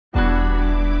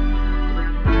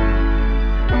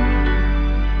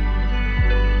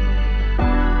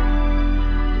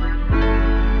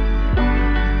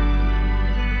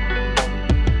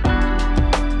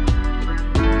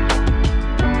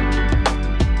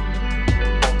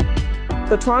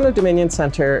The Toronto Dominion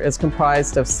Centre is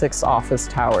comprised of 6 office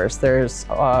towers. There's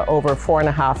about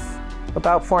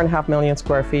 4.5 million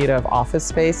square feet of office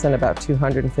space and about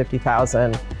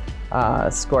 250,000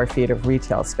 square feet of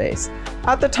retail space.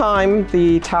 At the time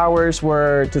the towers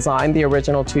were designed, the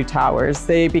original 2 towers,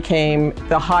 they became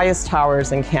the highest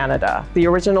towers in Canada. The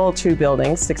original 2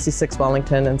 buildings, 66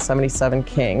 Wellington and 77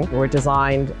 King, were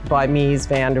designed by Mies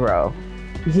van der Rohe.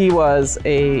 He was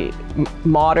a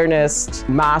modernist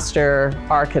master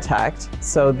architect,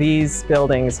 so these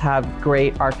buildings have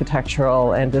great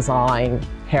architectural and design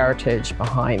heritage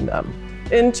behind them.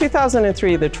 In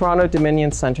 2003, the Toronto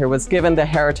Dominion Centre was given the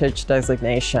Heritage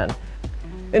designation.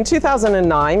 In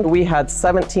 2009, we had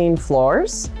 17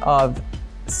 floors of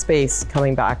space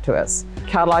coming back to us.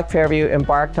 Cadillac Fairview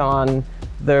embarked on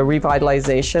the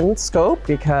revitalization scope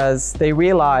because they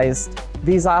realized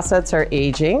these assets are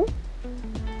aging.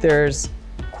 There's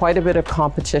quite a bit of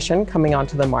competition coming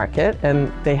onto the market,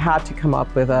 and they had to come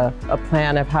up with a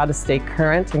plan of how to stay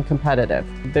current and competitive.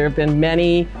 There have been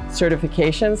many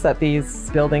certifications that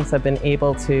these buildings have been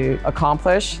able to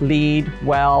accomplish, LEED,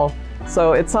 WELL.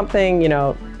 So it's something, you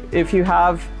know, if you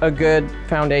have a good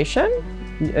foundation,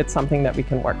 it's something that we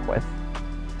can work with.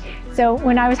 So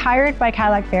when I was hired by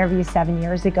Cadillac Fairview 7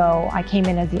 years ago, I came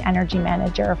in as the energy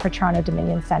manager for Toronto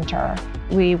Dominion Centre.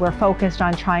 We were focused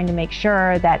on trying to make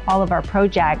sure that all of our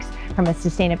projects from a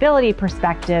sustainability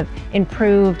perspective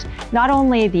improved not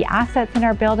only the assets in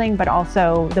our building, but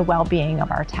also the well-being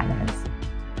of our tenants.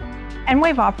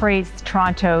 Enwave operates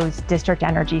Toronto's district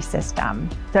energy system.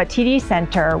 So at TD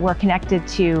Centre, we're connected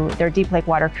to their deep lake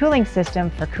water cooling system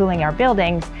for cooling our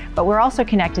buildings, but we're also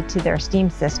connected to their steam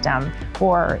system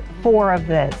for 4 of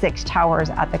the 6 towers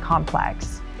at the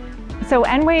complex. So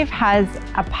Enwave has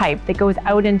a pipe that goes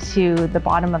out into the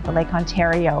bottom of the Lake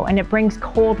Ontario, and it brings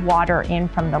cold water in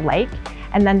from the lake.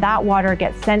 And then that water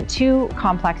gets sent to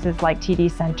complexes like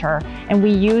TD Centre, and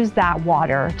we use that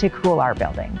water to cool our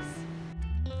buildings.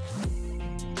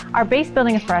 Our base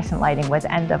building of fluorescent lighting was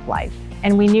end of life,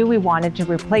 and we knew we wanted to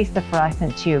replace the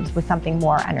fluorescent tubes with something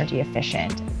more energy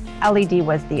efficient. LED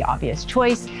was the obvious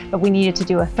choice, but we needed to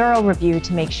do a thorough review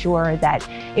to make sure that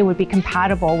it would be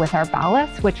compatible with our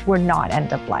ballasts, which were not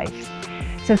end of life.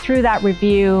 So through that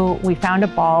review, we found a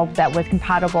bulb that was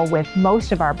compatible with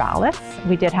most of our ballasts.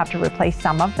 We did have to replace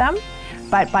some of them,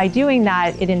 but by doing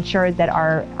that, it ensured that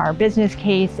our business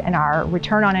case and our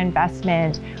return on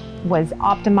investment was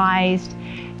optimized.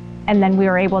 And then we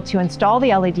were able to install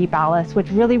the LED ballast, which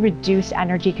really reduced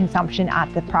energy consumption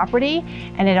at the property,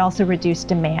 and it also reduced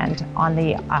demand on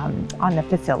the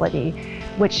facility,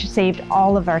 which saved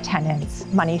all of our tenants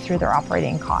money through their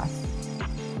operating costs.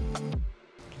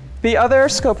 The other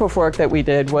scope of work that we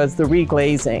did was the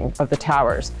reglazing of the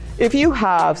towers. If you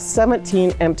have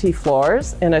 17 empty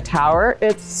floors in a tower,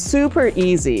 it's super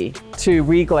easy to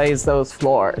reglaze those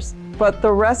floors. But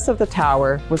the rest of the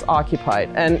tower was occupied,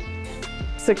 and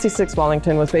 66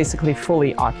 Wellington was basically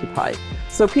fully occupied.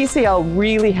 So PCL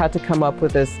really had to come up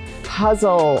with this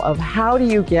puzzle of how do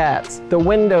you get the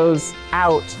windows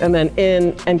out and then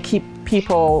in and keep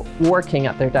people working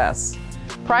at their desks.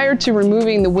 Prior to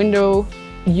removing the window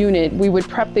unit, we would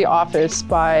prep the office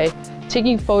by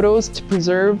taking photos to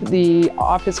preserve the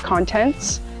office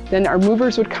contents. Then our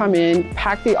movers would come in,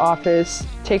 pack the office,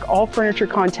 take all furniture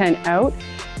content out,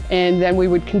 and then we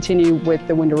would continue with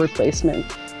the window replacement.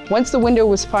 Once the window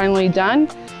was finally done,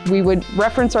 we would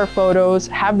reference our photos,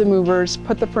 have the movers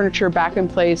put the furniture back in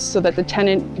place so that the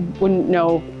tenant wouldn't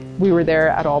know we were there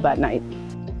at all that night.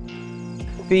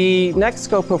 The next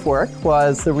scope of work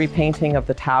was the repainting of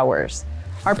the towers.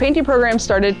 Our painting program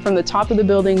started from the top of the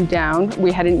building down.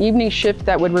 We had an evening shift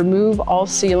that would remove all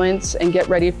sealants and get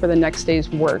ready for the next day's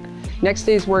work. Next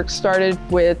day's work started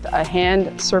with a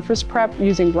hand surface prep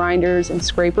using grinders and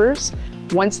scrapers.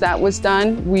 Once that was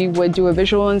done, we would do a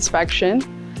visual inspection,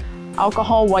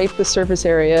 alcohol wipe the surface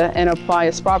area, and apply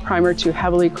a spot primer to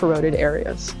heavily corroded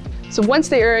areas. So once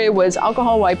the area was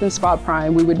alcohol wipe and spot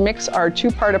prime, we would mix our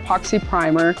 2-part epoxy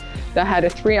primer that had a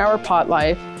 3-hour pot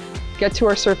life, get to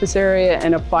our surface area,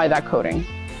 and apply that coating.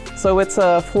 So it's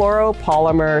a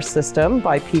fluoropolymer system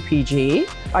by PPG.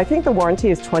 I think the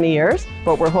warranty is 20 years,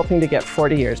 but we're hoping to get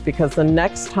 40 years because the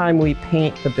next time we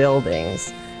paint the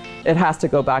buildings, it has to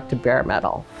go back to bare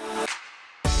metal.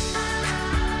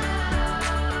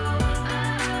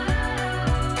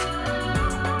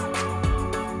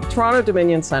 Toronto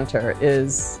Dominion Centre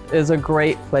is a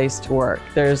great place to work.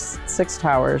 There's 6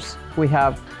 towers. We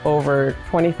have over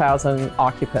 20,000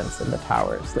 occupants in the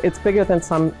towers. It's bigger than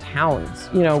some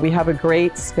towns. You know, we have a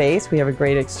great space. We have a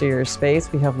great exterior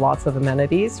space. We have lots of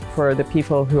amenities for the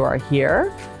people who are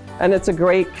here. And it's a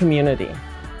great community.